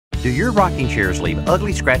Do your rocking chairs leave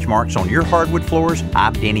ugly scratch marks on your hardwood floors?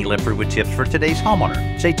 I'm Danny Lipford with tips for today's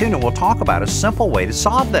homeowner. Stay tuned and we'll talk about a simple way to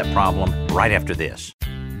solve that problem right after this.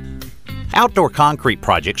 Outdoor concrete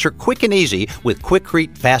projects are quick and easy with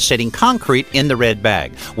Quikrete fast-setting concrete in the red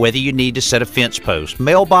bag. Whether you need to set a fence post,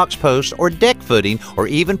 mailbox post, or deck footing, or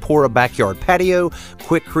even pour a backyard patio,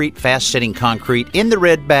 Quikrete fast-setting concrete in the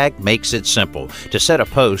red bag makes it simple. To set a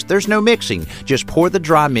post, there's no mixing. Just pour the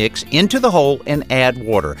dry mix into the hole and add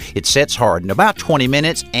water. It sets hard in about 20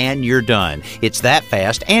 minutes and you're done. It's that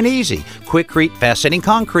fast and easy. Quikrete fast-setting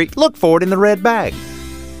concrete. Look for it in the red bag.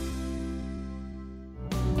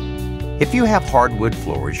 If you have hardwood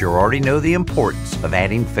floors, you already know the importance of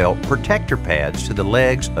adding felt protector pads to the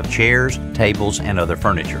legs of chairs, tables, and other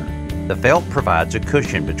furniture. The felt provides a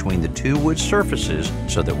cushion between the two wood surfaces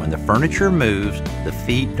so that when the furniture moves, the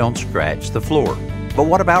feet don't scratch the floor. But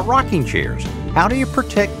what about rocking chairs? How do you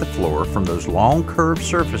protect the floor from those long curved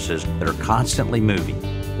surfaces that are constantly moving?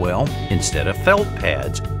 Well, instead of felt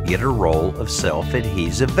pads, get a roll of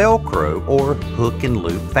self-adhesive Velcro or hook and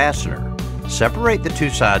loop fastener. Separate the two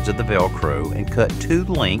sides of the Velcro and cut two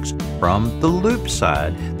lengths from the loop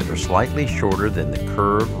side that are slightly shorter than the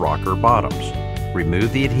curved rocker bottoms.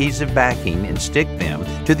 Remove the adhesive backing and stick them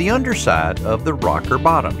to the underside of the rocker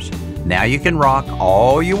bottoms. Now you can rock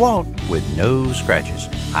all you want with no scratches.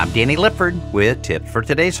 I'm Danny Lipford with tips for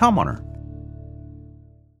today's homeowner.